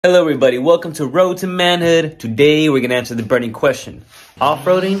Hello everybody, welcome to Road to Manhood. Today we're going to answer the burning question,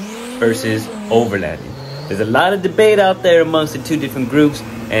 off-roading versus overlanding. There's a lot of debate out there amongst the two different groups,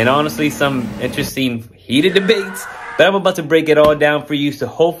 and honestly some interesting heated debates, but I'm about to break it all down for you, so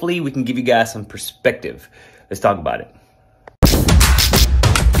hopefully we can give you guys some perspective. Let's talk about it.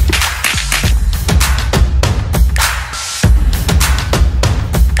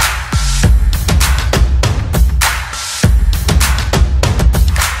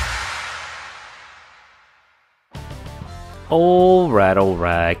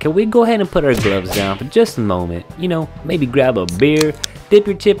 Alright, can we go ahead and put our gloves down for just a moment? You know, maybe grab a beer, dip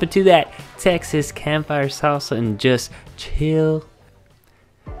your tip into that Texas campfire salsa and just chill.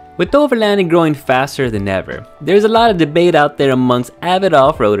 With overlanding growing faster than ever, there's a lot of debate out there amongst avid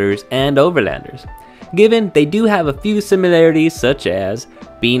off-roaders and overlanders. Given they do have a few similarities such as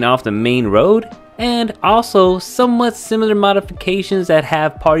being off the main road and also somewhat similar modifications that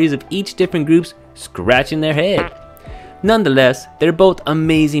have parties of each different groups scratching their head. Nonetheless, they're both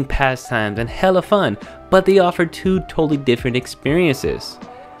amazing pastimes and hella fun, but they offer two totally different experiences.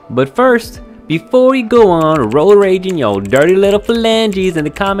 But first, before we go on road raging your dirty little phalanges in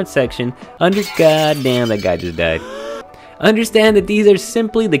the comment section goddamn, that guy just died. Understand that these are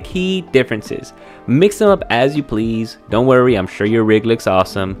simply the key differences. Mix them up as you please. Don't worry, I'm sure your rig looks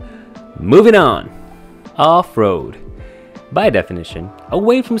awesome. Moving on. Off-road. By definition,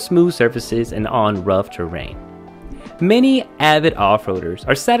 away from smooth surfaces and on rough terrain. Many avid off-roaders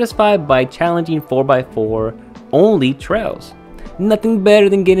are satisfied by challenging 4x4 only trails. Nothing better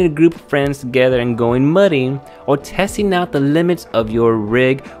than getting a group of friends together and going mudding or testing out the limits of your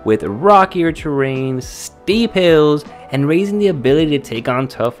rig with rockier terrain, steep hills, and raising the ability to take on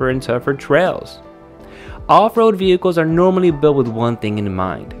tougher and tougher trails. Off-road vehicles are normally built with one thing in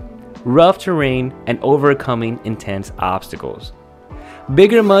mind: rough terrain and overcoming intense obstacles.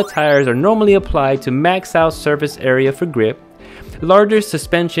 Bigger mud tires are normally applied to max out surface area for grip, larger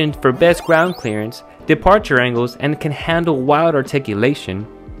suspension for best ground clearance, departure angles, and can handle wild articulation,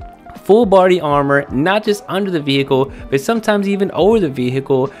 full body armor not just under the vehicle but sometimes even over the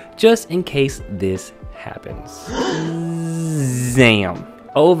vehicle just in case this happens. Zam!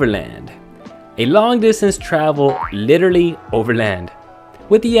 Overland. A long distance travel, literally overland,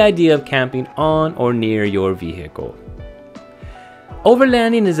 with the idea of camping on or near your vehicle.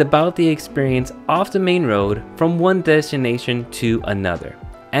 Overlanding is about the experience off the main road from one destination to another,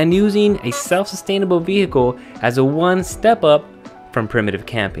 and using a self-sustainable vehicle as a one step up from primitive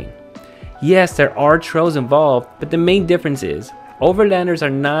camping. Yes, there are trails involved, but the main difference is overlanders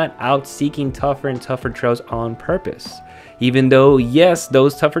are not out seeking tougher and tougher trails on purpose. Even though, yes,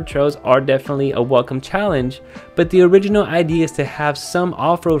 those tougher trails are definitely a welcome challenge, but the original idea is to have some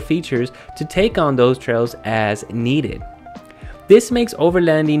off-road features to take on those trails as needed. This makes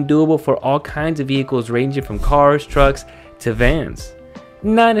overlanding doable for all kinds of vehicles ranging from cars, trucks, to vans.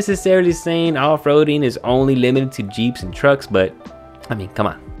 Not necessarily saying off-roading is only limited to Jeeps and trucks, but I mean, come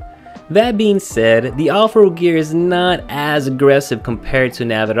on. That being said, the off-road gear is not as aggressive compared to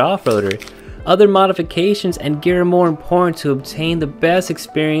an avid off-roader. Other modifications and gear are more important to obtain the best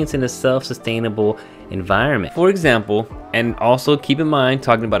experience in a self-sustainable environment. For example, and also keep in mind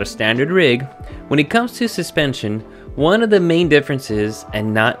talking about a standard rig, when it comes to suspension, one of the main differences,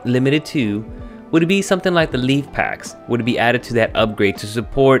 and not limited to, would be something like the leaf packs would be added to that upgrade to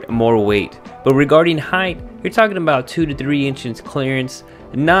support more weight. But regarding height, you're talking about 2 to 3 inches clearance,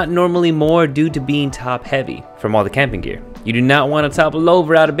 not normally more due to being top heavy from all the camping gear. You do not want to topple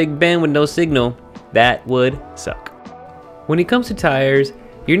over out of Big Bend with no signal. That would suck. When it comes to tires,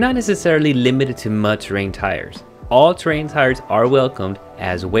 you're not necessarily limited to mud terrain tires. All terrain tires are welcomed,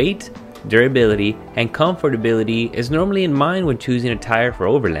 as weight, durability, and comfortability is normally in mind when choosing a tire for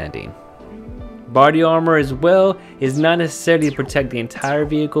overlanding. Body armor as well is not necessarily to protect the entire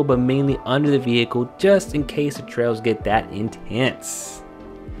vehicle but mainly under the vehicle just in case the trails get that intense.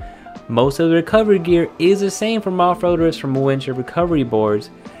 Most of the recovery gear is the same from off-roaders from windshield recovery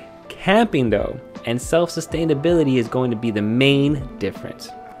boards. Camping though, and self-sustainability is going to be the main difference.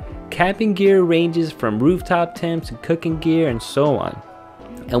 Camping gear ranges from rooftop tents to cooking gear and so on.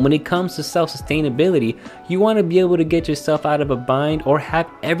 And when it comes to self-sustainability, you want to be able to get yourself out of a bind or have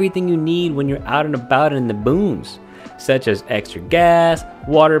everything you need when you're out and about in the booms, such as extra gas,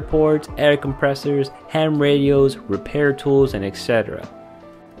 water ports, air compressors, ham radios, repair tools, and etc.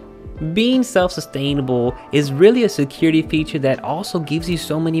 Being self-sustainable is really a security feature that also gives you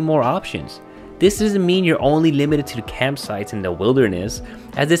so many more options. This doesn't mean you're only limited to the campsites in the wilderness,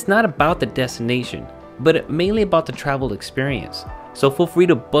 as it's not about the destination, but mainly about the travel experience. So feel free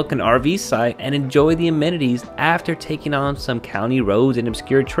to book an RV site and enjoy the amenities after taking on some county roads and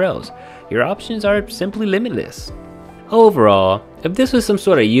obscure trails. Your options are simply limitless. Overall, if this was some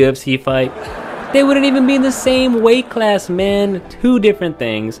sort of UFC fight, they wouldn't even be in the same weight class, man. Two different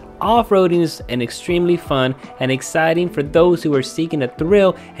things. Off-roading is an extremely fun and exciting for those who are seeking a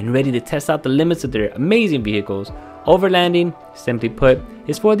thrill and ready to test out the limits of their amazing vehicles. Overlanding, simply put,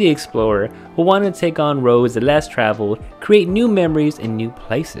 is for the explorer who want to take on roads that less traveled, create new memories in new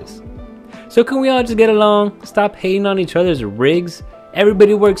places. So can we all just get along? Stop hating on each other's rigs?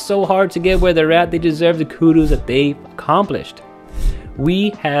 Everybody works so hard to get where they're at, they deserve the kudos that they've accomplished. We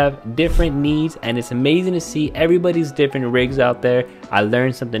have different needs and it's amazing to see everybody's different rigs out there. I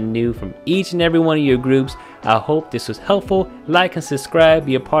learned something new from each and every one of your groups. I hope this was helpful. Like and subscribe,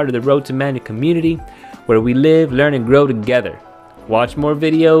 be a part of the Road to Manhood community where we live, learn, and grow together. Watch more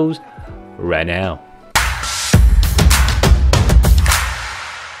videos right now.